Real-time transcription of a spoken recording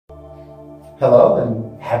Hello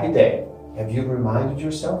and happy day. Have you reminded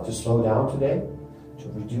yourself to slow down today? To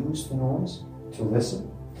reduce the noise? To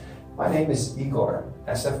listen? My name is Igor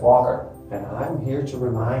S.F. Walker, and I'm here to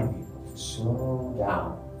remind people to slow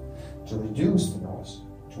down, to reduce the noise,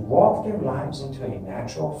 to walk their lives into a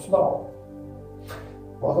natural flow.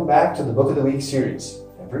 Welcome back to the Book of the Week series.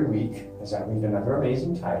 Every week, as I read another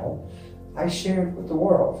amazing title, I share it with the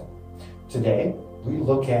world. Today, we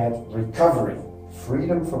look at Recovery,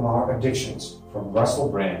 Freedom from Our Addictions, from Russell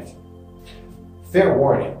Brand. Fair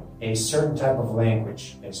warning, a certain type of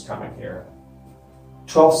language is coming here.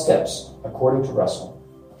 12 steps, according to Russell.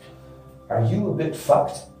 Are you a bit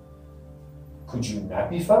fucked? Could you not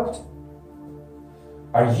be fucked?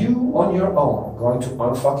 Are you on your own going to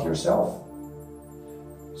unfuck yourself?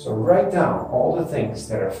 So write down all the things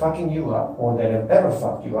that are fucking you up or that have ever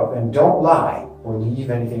fucked you up, and don't lie or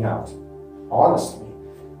leave anything out. Honestly,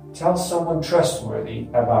 tell someone trustworthy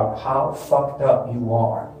about how fucked up you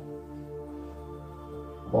are.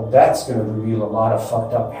 Well, that's going to reveal a lot of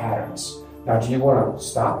fucked up patterns. Now, do you want to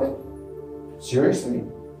stop it? Seriously?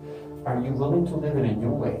 Are you willing to live in a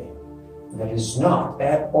new way that is not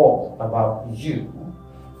at all about you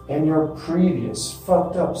and your previous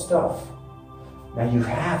fucked up stuff? Now, you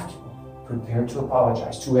have to prepare to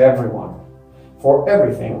apologize to everyone for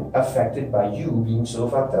everything affected by you being so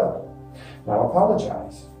fucked up. Now,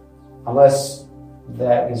 apologize, unless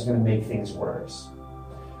that is going to make things worse.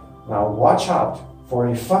 Now, watch out for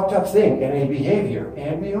a fucked up thing and a behavior,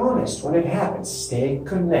 and be honest when it happens. Stay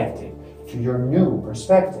connected to your new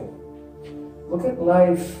perspective. Look at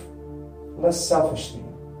life less selfishly.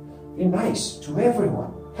 Be nice to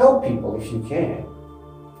everyone. Help people if you can.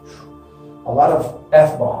 A lot of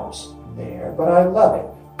F-bombs there, but I love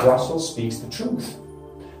it. Russell speaks the truth.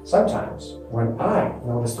 Sometimes, when I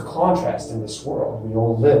notice the contrast in this world we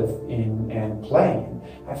all live in and play in,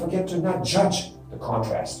 I forget to not judge the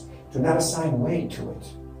contrast, to not assign weight to it.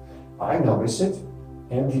 I notice it,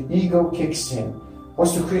 and the ego kicks in.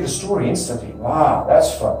 Wants to create a story instantly. Wow,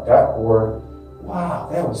 that's fucked up, or wow,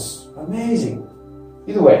 that was amazing.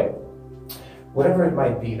 Either way, whatever it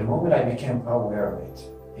might be, the moment I became aware of it,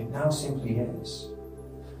 it now simply is.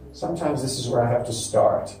 Sometimes this is where I have to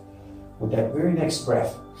start, with that very next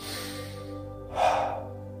breath.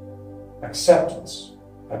 Acceptance.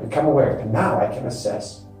 I become aware, and now I can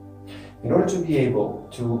assess. In order to be able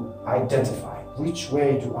to identify which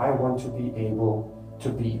way do I want to be able to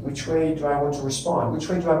be, which way do I want to respond, which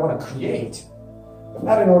way do I want to create, but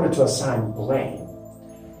not in order to assign blame,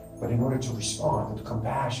 but in order to respond with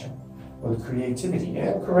compassion, with creativity,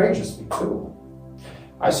 and courageously too.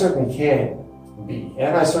 I certainly can be,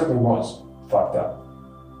 and I certainly was, fucked up.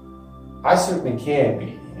 I certainly can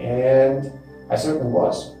be, and I certainly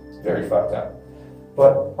was very fucked up.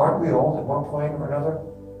 But aren't we all at one point or another?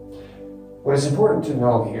 What is important to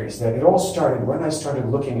know here is that it all started when I started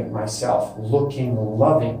looking at myself, looking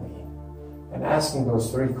lovingly, and asking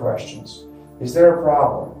those three questions. Is there a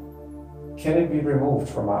problem? Can it be removed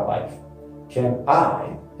from my life? Can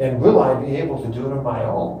I, and will I be able to do it on my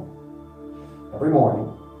own? Every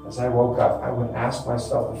morning, as I woke up, I would ask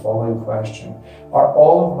myself the following question. Are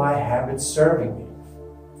all of my habits serving me?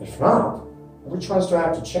 If not, which ones do I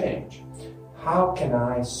have to change? How can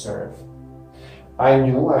I serve? I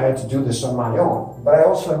knew I had to do this on my own, but I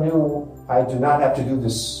also knew I do not have to do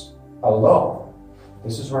this alone.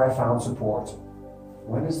 This is where I found support.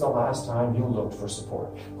 When is the last time you looked for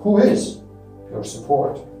support? Who is your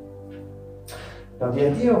support? Now,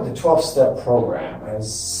 the idea of the 12-step program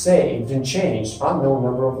has saved and changed unknown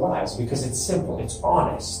number of lives because it's simple, it's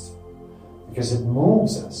honest, because it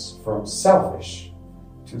moves us from selfish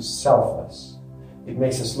to selfless. It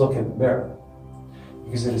makes us look in the mirror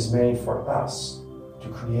because it is made for us to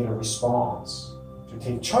create a response, to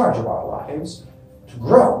take charge of our lives, to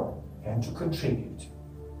grow and to contribute.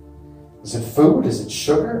 Is it food? Is it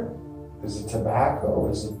sugar? Is it tobacco?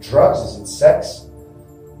 Is it drugs? Is it sex?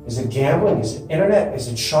 Is it gambling? Is it internet? Is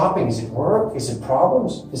it shopping? Is it work? Is it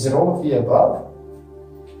problems? Is it all of the above?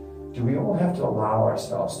 Do we all have to allow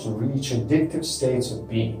ourselves to reach addictive states of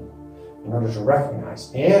being in order to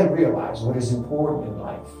recognize and realize what is important in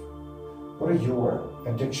life? What are your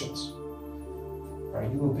addictions? Are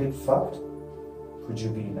you a bit fucked? Could you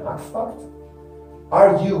be not fucked?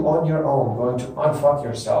 Are you on your own going to unfuck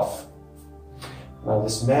yourself? Now,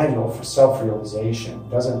 this manual for self-realization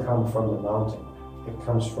doesn't come from the mountain. It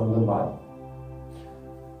comes from the mud.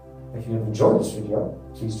 If you have enjoyed this video,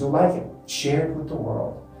 please do like it, share it with the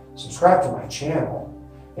world, subscribe to my channel,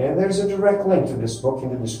 and there's a direct link to this book in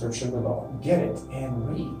the description below. Get it and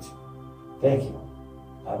read. Thank you.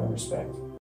 Love and respect.